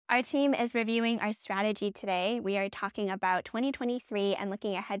Our team is reviewing our strategy today. We are talking about 2023 and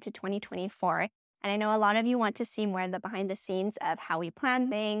looking ahead to 2024. And I know a lot of you want to see more of the behind the scenes of how we plan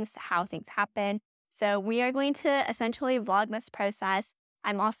things, how things happen. So we are going to essentially vlog this process.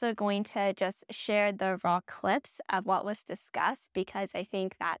 I'm also going to just share the raw clips of what was discussed because I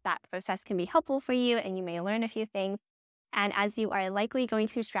think that process can be helpful for you and you may learn a few things. And as you are likely going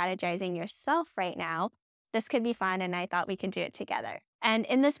through strategizing yourself right now, this could be fun and I thought we could do it together. And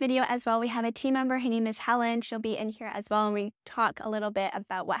in this video as well, we have a team member. Her name is Helen. She'll be in here as well. And we talk a little bit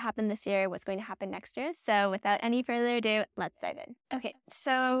about what happened this year, what's going to happen next year. So without any further ado, let's dive in. Okay,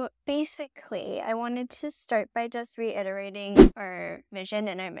 so basically, I wanted to start by just reiterating our vision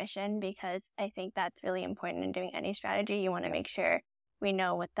and our mission because I think that's really important in doing any strategy. You want to make sure we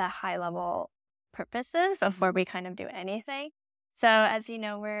know what the high level purpose is before we kind of do anything. So as you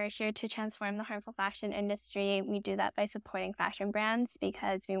know, we're here to transform the harmful fashion industry. We do that by supporting fashion brands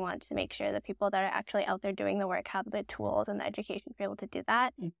because we want to make sure the people that are actually out there doing the work have the tools and the education to be able to do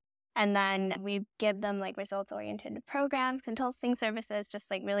that. And then we give them like results-oriented programs, consulting services, just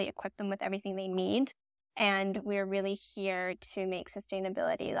like really equip them with everything they need. And we're really here to make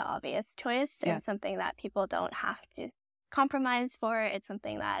sustainability the obvious choice and something that people don't have to compromise for. It's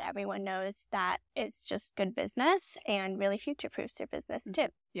something that everyone knows that it's just good business and really future-proofs your business too.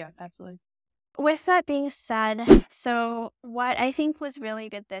 Yeah, absolutely. With that being said, so what I think was really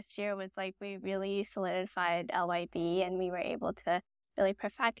good this year was like we really solidified LYB and we were able to really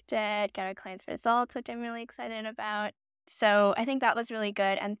perfect it, get our clients results, which I'm really excited about. So I think that was really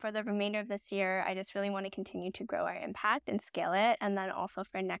good. And for the remainder of this year, I just really want to continue to grow our impact and scale it. And then also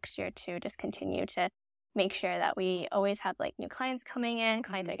for next year too, just continue to make sure that we always have like new clients coming in,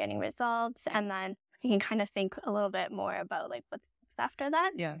 clients are getting results, and then we can kind of think a little bit more about like what's after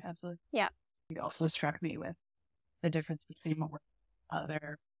that. Yeah, absolutely. Yeah. It also struck me with the difference between what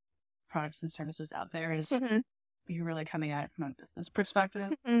other products and services out there is you're really coming at it from a business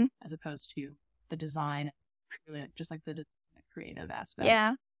perspective as opposed to the design, really just like the creative aspect.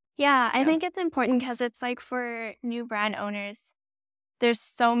 Yeah, I think it's important because it's like for new brand owners, there's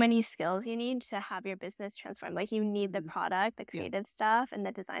so many skills you need to have your business transform. Like you need the product, the creative stuff, and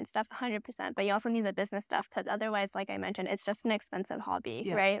the design stuff 100%. But you also need the business stuff because otherwise, like I mentioned, it's just an expensive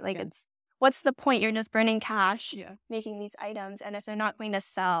hobby, right? Like it's, what's the point? You're just burning cash making these items. And if they're not going to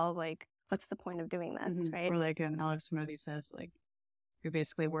sell, like what's the point of doing this, right? Or like Alex Murphy says, like you're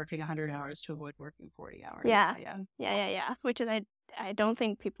basically working 100 hours to avoid working 40 hours. Yeah. Which is, I don't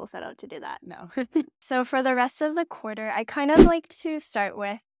think people set out to do that. No. So for the rest of the quarter, I kind of like to start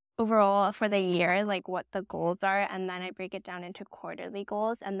with overall for the year, like what the goals are. And then I break it down into quarterly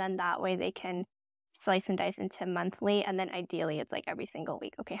goals. And then that way they can slice and dice into monthly. And then ideally it's like every single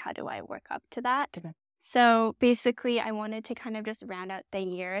week. Okay, how do I work up to that? Okay. So basically I wanted to kind of just round out the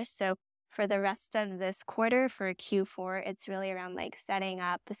year. So for the rest of this quarter, for Q4, it's really around like setting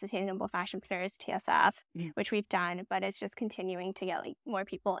up the Sustainable Fashion Pillars TSF, which we've done, but it's just continuing to get like more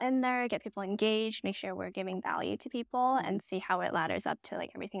people in there, get people engaged, make sure we're giving value to people and see how it ladders up to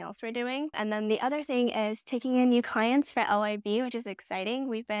like everything else we're doing. And then the other thing is taking in new clients for LYB, which is exciting.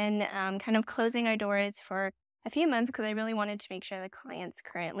 We've been kind of closing our doors for a few months because I really wanted to make sure the clients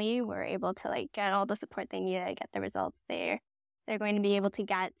currently were able to like get all the support they needed, get the results they're going to be able to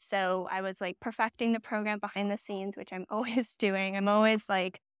get. So I was like perfecting the program behind the scenes, which I'm always doing. I'm always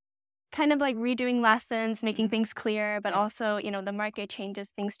like kind of like redoing lessons, making things clear, but also, you know, the market changes,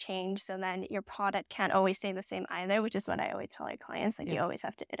 things change. So then your product can't always stay the same either, which is what I always tell our clients. Like you always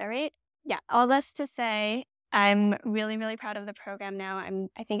have to iterate. Yeah. All this to say, I'm really, really proud of the program now.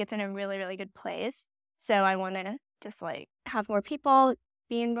 I think it's in a really, really good place. So I want to just like have more people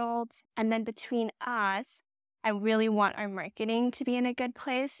be enrolled. And then between us, I really want our marketing to be in a good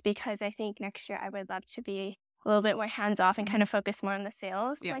place because I think next year I would love to be a little bit more hands-off and kind of focus more on the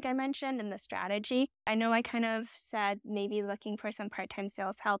sales, like I mentioned, and the strategy. I know I kind of said maybe looking for some part-time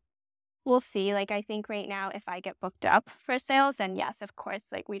sales help. We'll see. Like I think right now if I get booked up for sales, then yes, of course,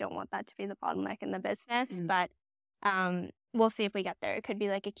 like we don't want that to be the bottleneck in the business. But we'll see if we get there. It could be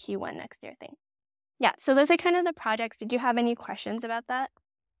like a Q1 next year thing. Yeah, so those are kind of the projects. Did you have any questions about that?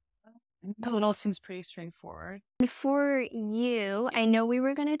 It all seems pretty straightforward. For you, I know we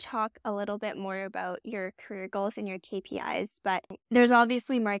were going to talk a little bit more about your career goals and your KPIs, but there's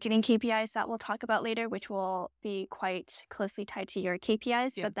obviously marketing KPIs that we'll talk about later, which will be quite closely tied to your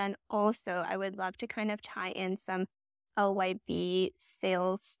KPIs. But then also I would love to kind of tie in some LYB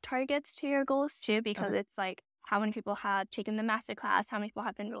sales targets to your goals too, because it's like how many people have taken the masterclass, how many people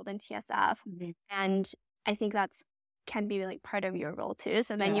have enrolled in TSF. And I think that's can be like part of your role too.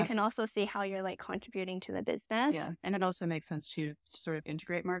 So then you can also see how you're like contributing to the business. Yeah. And it also makes sense to sort of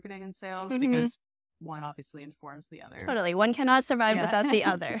integrate marketing and sales because one obviously informs the other. Totally. One cannot survive without the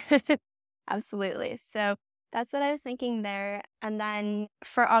other. Absolutely. So that's what I was thinking there. And then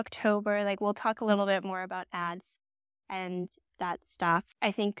for October, like we'll talk a little bit more about ads and that stuff.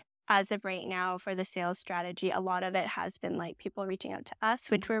 I think as of right now for the sales strategy, a lot of it has been like people reaching out to us,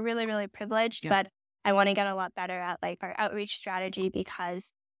 which we're really, really privileged. But I want to get a lot better at like our outreach strategy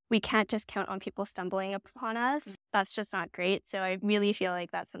because we can't just count on people stumbling upon us. That's just not great. So I really feel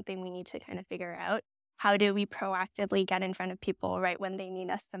like that's something we need to kind of figure out. How do we proactively get in front of people right when they need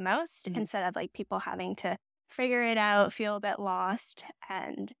us the most instead of like people having to figure it out, feel a bit lost,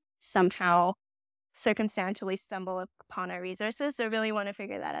 and somehow circumstantially stumble upon our resources. So I really want to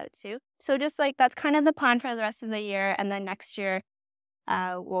figure that out too. So just like that's kind of the plan for the rest of the year. And then next year,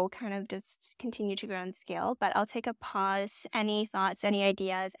 we'll kind of just continue to grow and scale. But I'll take a pause. Any thoughts, any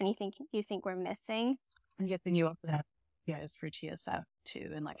ideas, anything you think we're missing? I'm getting you up that is for TSF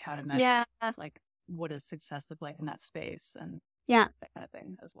too, and like how to measure like what does success look like in that space and that kind of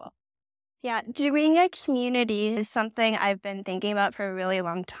thing as well. Yeah, doing a community is something I've been thinking about for a really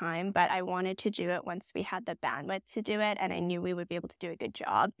long time, but I wanted to do it once we had the bandwidth to do it, and I knew we would be able to do a good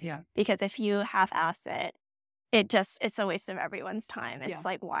job. Yeah. Because if you half-ass it, it's a waste of everyone's time. It's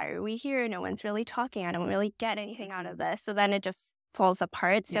like, why are we here? No one's really talking. I don't really get anything out of this. So then it just falls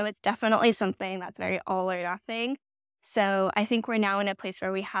apart. So it's definitely something that's very all or nothing. So I think we're now in a place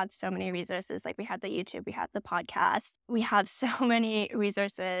where we have so many resources. Like we have the YouTube, we have the podcast, we have so many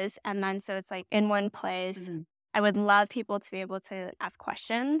resources. And then so it's like in one place. I would love people to be able to ask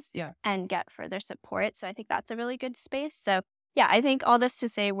questions and get further support. So I think that's a really good space. So yeah, I think all this to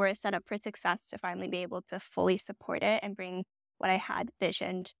say we're set up for success to finally be able to fully support it and bring what I had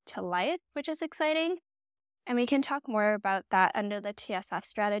visioned to life, which is exciting. And we can talk more about that under the TSF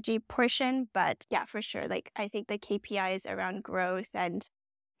strategy portion. But yeah, for sure. Like I think the KPIs around growth and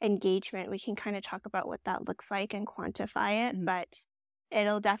engagement, we can kind of talk about what that looks like and quantify it. But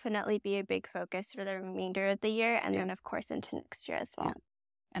it'll definitely be a big focus for the remainder of the year. And then, of course, into next year as well. Yeah.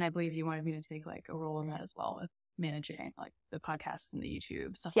 And I believe you wanted me to take like a role in that as well with managing like the podcasts and the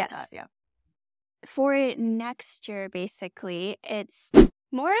YouTube, stuff like that. Yeah. For next year, basically, it's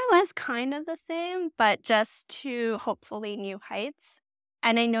more or less kind of the same, but just to hopefully new heights.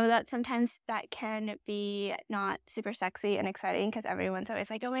 And I know that sometimes that can be not super sexy and exciting because everyone's always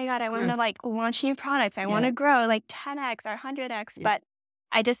like, oh my God, I want to like launch new products. I want to grow like 10x or 100x. But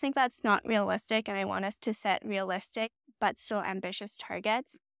I just think that's not realistic. And I want us to set realistic, but still ambitious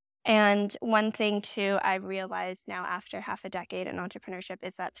targets. And one thing too, I've realized now after half a decade in entrepreneurship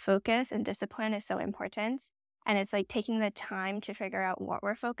is that focus and discipline is so important. And it's like taking the time to figure out what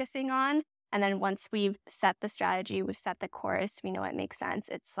we're focusing on. And then once we've set the strategy, we've set the course, we know it makes sense.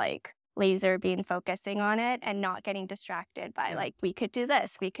 It's like laser beam focusing on it and not getting distracted by like, we could do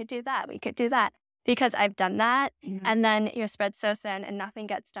this, we could do that, we could do that. Because I've done that. And then you're spread so thin and nothing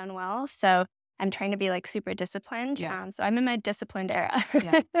gets done well. So I'm trying to be like super disciplined. So I'm in my disciplined era.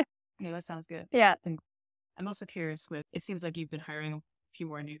 Yeah, that sounds good. Yeah. I'm also curious with, it seems like you've been hiring a few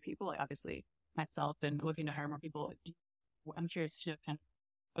more new people, like obviously myself and looking to hire more people. I'm curious to kind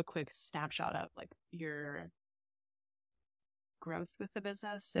of a quick snapshot of like your growth with the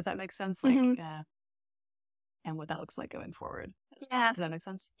business, if that makes sense. Like, and what that looks like going forward. Does that make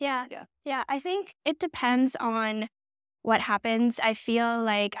sense? Yeah. I think it depends on what happens. I feel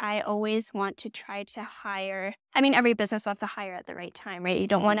like I always want to try to hire. I mean, every business wants to hire at the right time, right? You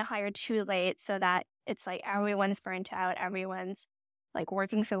don't want to hire too late so that it's like everyone's burnt out, everyone's like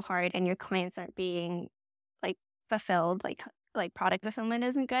working so hard and your clients aren't being like fulfilled, like product fulfillment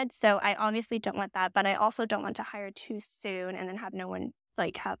isn't good. So I obviously don't want that, but I also don't want to hire too soon and then have no one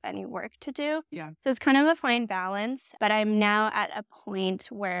like have any work to do. Yeah. So it's kind of a fine balance, but I'm now at a point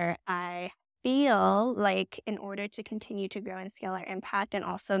where I feel like in order to continue to grow and scale our impact and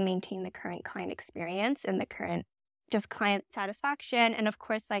also maintain the current client experience and the current just client satisfaction and of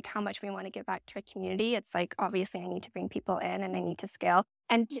course like how much we want to give back to our community, it's like obviously I need to bring people in and I need to scale.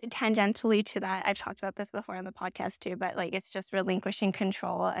 And tangentially to that, I've talked about this before on the podcast too, but like it's just relinquishing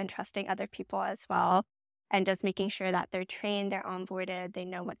control and trusting other people as well and just making sure that they're trained, they're onboarded, they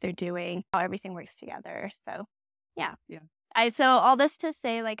know what they're doing, how everything works together. So yeah. So all this to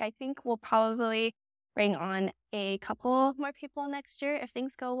say, like, I think we'll probably bring on a couple more people next year if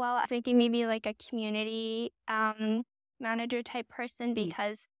things go well. I'm thinking maybe like a community manager type person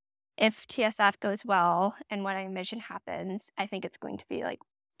because if TSF goes well and what I envision happens, I think it's going to be like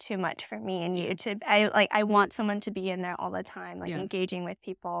too much for me and you to, I want someone to be in there all the time, like engaging with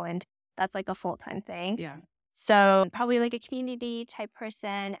people and that's like a full-time thing. Yeah. So probably like a community type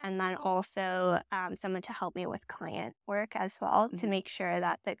person, and then also someone to help me with client work as well to make sure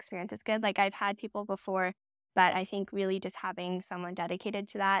that the experience is good. Like I've had people before, but I think really just having someone dedicated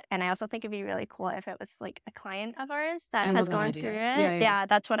to that. And I also think it'd be really cool if it was like a client of ours that I has love that gone through idea. it. Yeah.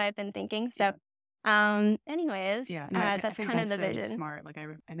 That's what I've been thinking. So, anyways, Yeah. No, I that's think kind of that's the so vision. smart. Like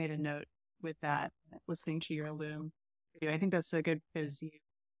I made a note with that, listening to your Loom video. I think that's so good because you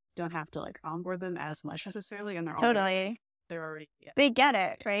don't have to like onboard them as much necessarily, and Totally. they're already They get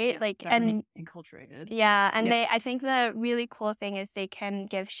it, right? Like, they're and already enculturated. and I think the really cool thing is they can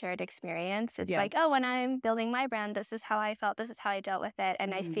give shared experience. It's like, oh, when I'm building my brand, this is how I felt, this is how I dealt with it.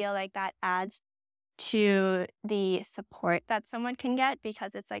 And I feel like that adds to the support that someone can get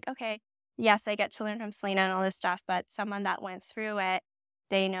because it's like, okay, yes, I get to learn from Selena and all this stuff, but someone that went through it,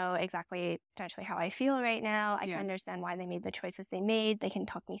 they know exactly potentially how I feel right now. I can understand why they made the choices they made. They can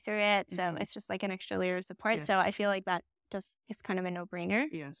talk me through it. So it's just like an extra layer of support. So I feel like that just it's kind of a no-brainer.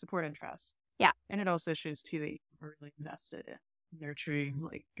 Yeah, support and trust. Yeah. And it also shows too that you're really invested in nurturing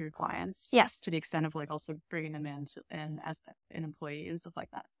like your clients. Yes. To the extent of like also bringing them in and as an employee and stuff like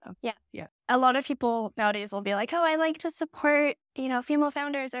that. So yeah. A lot of people nowadays will be like, oh, I like to support, female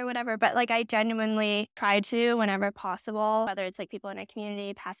founders or whatever. But like I genuinely try to whenever possible, whether it's like people in our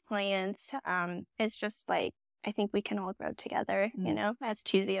community, past clients. It's just like, I think we can all grow together, as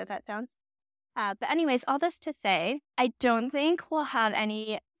cheesy as that sounds. But anyways, all this to say, I don't think we'll have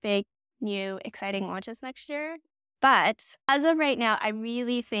any big, new, exciting launches next year. But as of right now, I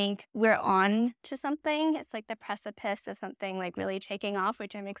really think we're on to something. It's like the precipice of something like really taking off,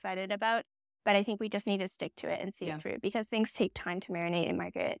 which I'm excited about. But I think we just need to stick to it and see it through because things take time to marinate and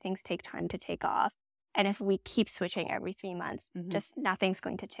market. Things take time to take off. And if we keep switching every 3 months, just nothing's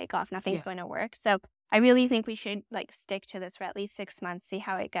going to take off. Nothing's going to work. So I really think we should like stick to this for at least 6 months, see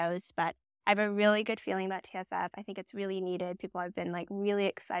how it goes. But I have a really good feeling about TSF. I think it's really needed. People have been like really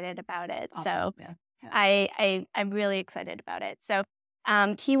excited about it. Awesome. So I'm really excited about it. So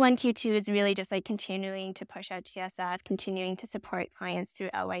Q1, Q2 is really just like continuing to push out TSF, continuing to support clients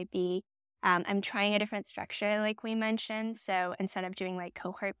through LYB. I'm trying a different structure, like we mentioned. So instead of doing like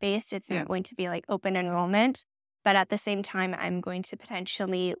cohort based, it's not going to be like open enrollment. But at the same time, I'm going to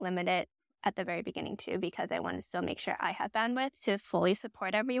potentially limit it at the very beginning too, because I want to still make sure I have bandwidth to fully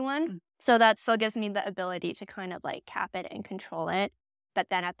support everyone. So that still gives me the ability to kind of like cap it and control it. But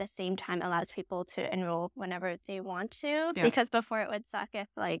then at the same time allows people to enroll whenever they want to. Because before it would suck if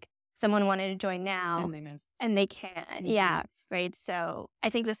like someone wanted to join now and they can't. Yeah, right. So I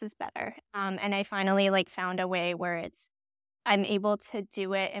think this is better. And I finally like found a way where I'm able to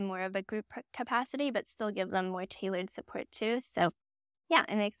do it in more of a group capacity, but still give them more tailored support too. So yeah,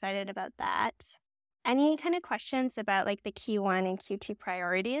 I'm excited about that. Any kind of questions about like the Q1 and Q2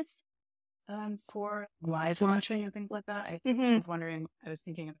 priorities? For live launching and things like that, I was wondering, I was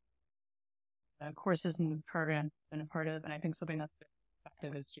thinking of courses and programs I've been a part of, and I think something that's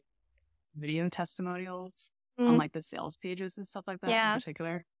effective is just video testimonials on like the sales pages and stuff like that in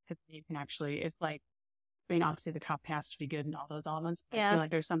particular. Because you can actually, it's like, obviously the copy has to be good and all those elements. But I feel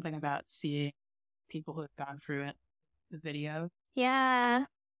like there's something about seeing people who have gone through it, the video. Yeah.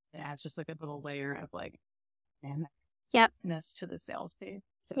 It adds just like a little layer of like, to the sales page.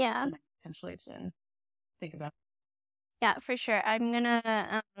 So potentially to think about. Yeah, for sure. I'm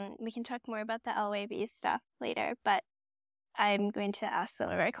gonna, we can talk more about the LYB stuff later, but I'm going to ask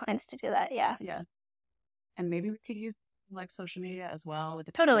some of our clients to do that. Yeah. And maybe we could use like social media as well.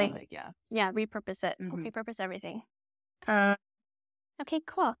 Totally. Like, repurpose it. Repurpose everything. Okay,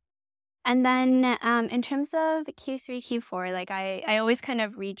 cool. And then in terms of Q3, Q4, like I always kind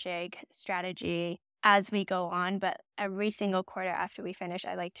of rejig strategy as we go on, but every single quarter after we finish,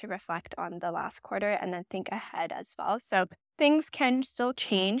 I like to reflect on the last quarter and then think ahead as well. So things can still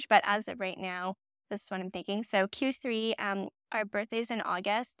change, but as of right now, this is what I'm thinking. So Q3, our birthday's in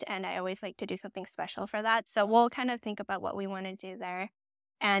August, and I always like to do something special for that. So we'll kind of think about what we want to do there.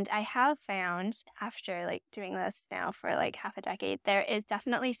 And I have found after like doing this now for like half a decade, there is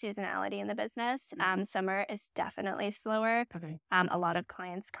definitely seasonality in the business. Summer is definitely slower. A lot of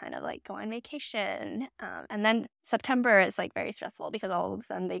clients kind of like go on vacation. And then September is like very stressful because all of a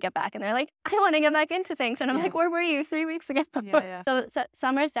sudden they get back and they're like, I want to get back into things. And I'm like, where were you 3 weeks ago? So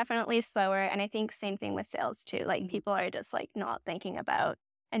summer is definitely slower. And I think same thing with sales too. Like people are just like not thinking about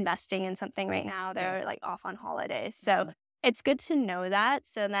investing in something right now. They're like off on holidays. So it's good to know that.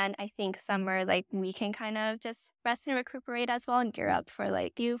 So then I think summer, like we can kind of just rest and recuperate as well and gear up for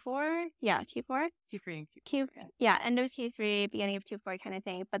like Q4. Yeah, Q4. Q3 and Q. End of Q3, beginning of Q4 kind of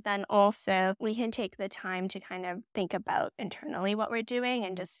thing. But then also we can take the time to kind of think about internally what we're doing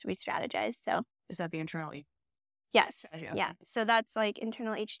and just re-strategize. So is that the internal Yes. strategy. Okay. Yeah. So that's like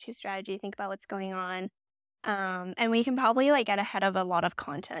internal H2 strategy. Think about what's going on. And we can probably like get ahead of a lot of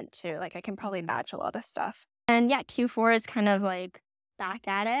content too. Like I can probably batch a lot of stuff. And yeah, Q4 is kind of like back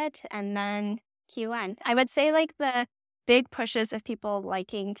at it. And then Q1. I would say like the big pushes of people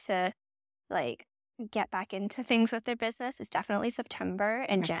liking to like get back into things with their business is definitely September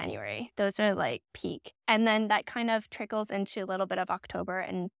and January. Those are like peak. And then that kind of trickles into a little bit of October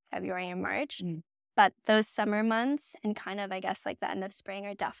and February and March. But those summer months and kind of, I guess, like the end of spring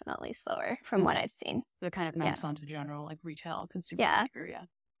are definitely slower from what I've seen. So it kind of maps onto general like retail consumer behavior.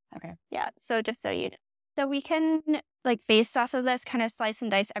 Yeah. Okay. Yeah. So just so you know. So we can like based off of this kind of slice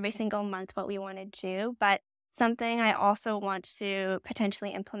and dice every single month what we want to do. But something I also want to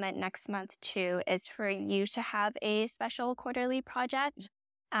potentially implement next month too is for you to have a special quarterly project.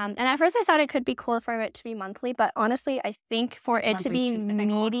 And at first I thought it could be cool for it to be monthly, but honestly, I think for it to be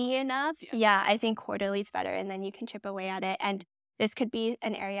meaty enough, I think quarterly is better. And then you can chip away at it. And this could be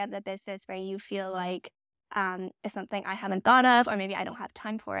an area of the business where you feel like is something I haven't thought of, or maybe I don't have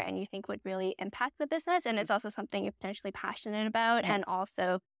time for it, and you think would really impact the business. And it's also something you're potentially passionate about and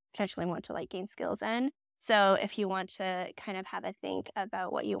also potentially want to like gain skills in. So if you want to kind of have a think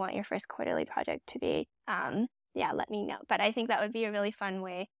about what you want your first quarterly project to be, let me know. But I think that would be a really fun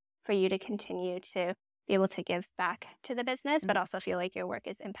way for you to continue to be able to give back to the business, but also feel like your work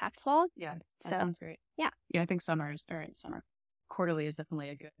is impactful. Yeah, that sounds great. Yeah. Yeah, I think summer. Quarterly is definitely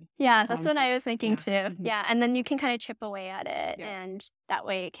a good. Yeah, that's what I was thinking too. Yeah, and then you can kind of chip away at it, and that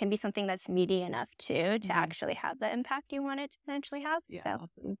way it can be something that's meaty enough too to actually have the impact you want it to potentially have. Yeah,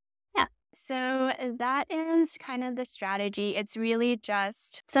 so, yeah. So that is kind of the strategy. It's really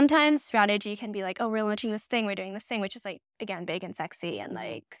just sometimes strategy can be like, oh, we're launching this thing, we're doing this thing, which is like again big and sexy and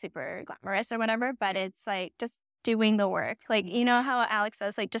like super glamorous or whatever. But it's like just doing the work. Like, you know how Alex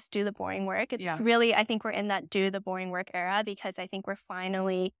says, like, just do the boring work. It's really, I think we're in that do the boring work era because I think we're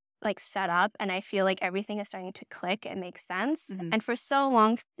finally like set up and I feel like everything is starting to click and make sense. And for so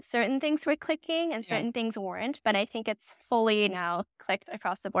long, certain things were clicking and certain things weren't, but I think it's fully now clicked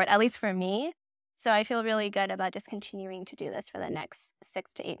across the board, at least for me. So I feel really good about just continuing to do this for the next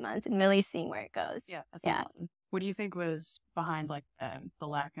 6 to 8 months and really seeing where it goes. Yeah, that's awesome. What do you think was behind like the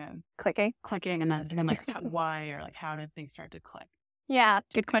lack of clicking, and then like why or like how did things start to click? Yeah,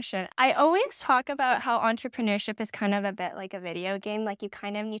 good question. I always talk about how entrepreneurship is kind of a bit like a video game. Like you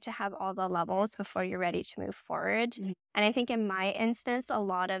kind of need to have all the levels before you're ready to move forward. And I think in my instance, a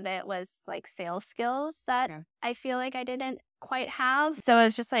lot of it was like sales skills that I feel like I didn't quite have. So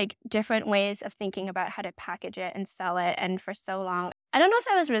it's just like different ways of thinking about how to package it and sell it. And for so long, I don't know if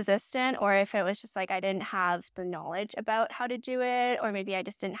I was resistant or if it was just like I didn't have the knowledge about how to do it, or maybe I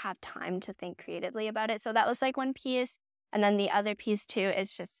just didn't have time to think creatively about it. So that was like one piece. And then the other piece too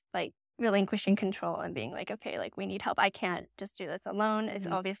is just like relinquishing control and being like, okay, like we need help. I can't just do this alone. It's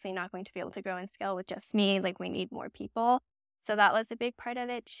obviously not going to be able to grow and scale with just me. Like we need more people. So that was a big part of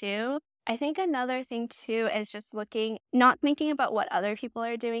it too. I think another thing too is just not thinking about what other people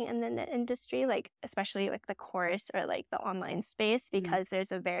are doing in the industry, like especially like the course or like the online space, because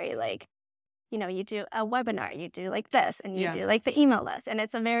there's a very like, you know, you do a webinar, you do like this and you do like the email list. And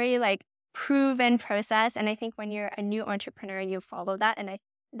it's a very like proven process. And I think when you're a new entrepreneur, you follow that. And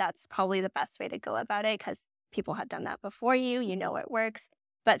that's probably the best way to go about it because people have done that before you, you know it works.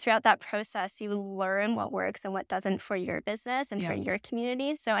 But throughout that process, you learn what works and what doesn't for your business and for your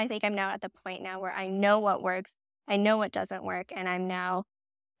community. So I think I'm now at the point now where I know what works, I know what doesn't work, and I'm now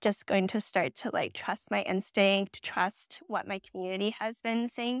just going to start to like trust my instinct, trust what my community has been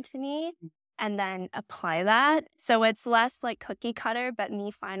saying to me, and then apply that. So it's less like cookie cutter, but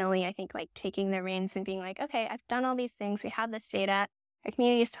me finally, I think like taking the reins and being like, okay, I've done all these things. We have this data. Our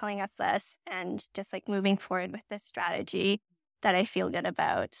community is telling us this, and just like moving forward with this strategy that I feel good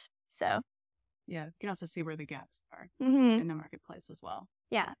about. So yeah, you can also see where the gaps are in the marketplace as well.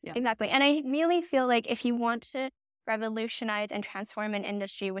 Yeah, exactly. And I really feel like if you want to revolutionize and transform an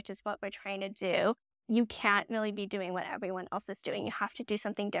industry, which is what we're trying to do, you can't really be doing what everyone else is doing. You have to do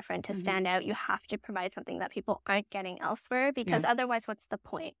something different to stand out. You have to provide something that people aren't getting elsewhere because otherwise, what's the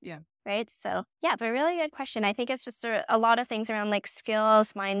point? Yeah. Right. So yeah, but really good question. I think it's just a lot of things around like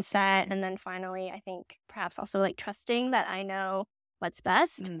skills, mindset. And then finally, I think perhaps also like trusting that I know what's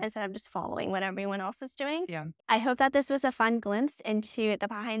best instead of just following what everyone else is doing. Yeah. I hope that this was a fun glimpse into the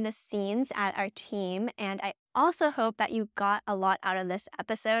behind the scenes at our team. And I also hope that you got a lot out of this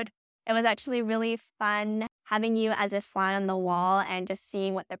episode. It was actually really fun having you as a fly on the wall and just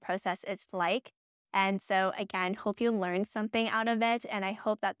seeing what the process is like. And so again, hope you learned something out of it. And I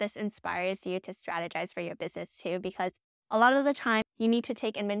hope that this inspires you to strategize for your business too, because a lot of the time you need to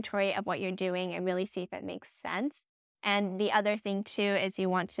take inventory of what you're doing and really see if it makes sense. And the other thing too is you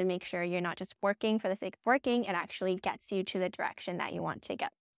want to make sure you're not just working for the sake of working. It actually gets you to the direction that you want to go.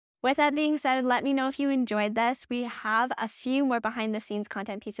 With that being said, let me know if you enjoyed this. We have a few more behind the scenes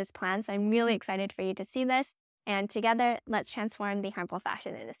content pieces planned, so I'm really excited for you to see this. And together, let's transform the harmful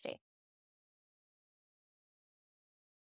fashion industry.